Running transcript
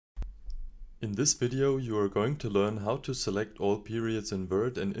In this video you are going to learn how to select all periods in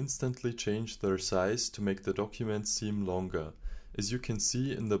Word and instantly change their size to make the document seem longer. As you can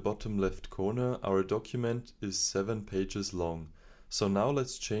see in the bottom left corner, our document is 7 pages long. So now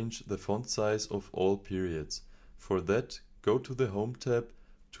let's change the font size of all periods. For that, go to the Home tab,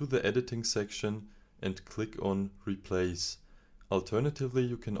 to the Editing section and click on Replace. Alternatively,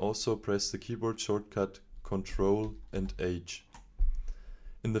 you can also press the keyboard shortcut Ctrl and H.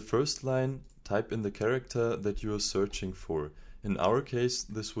 In the first line, type in the character that you are searching for. In our case,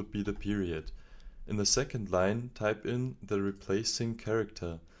 this would be the period. In the second line, type in the replacing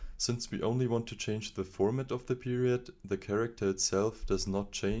character. Since we only want to change the format of the period, the character itself does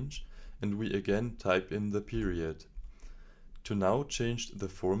not change, and we again type in the period. To now change the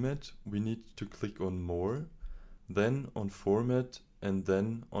format, we need to click on More, then on Format, and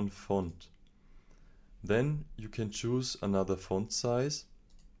then on Font. Then you can choose another font size.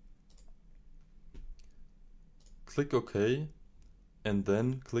 Click OK and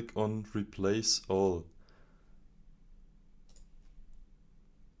then click on Replace All.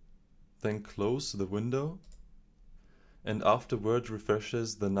 Then close the window, and after Word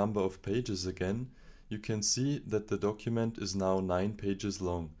refreshes the number of pages again, you can see that the document is now 9 pages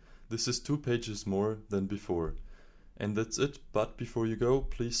long. This is 2 pages more than before. And that's it, but before you go,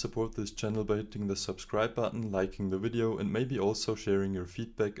 please support this channel by hitting the subscribe button, liking the video and maybe also sharing your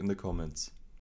feedback in the comments.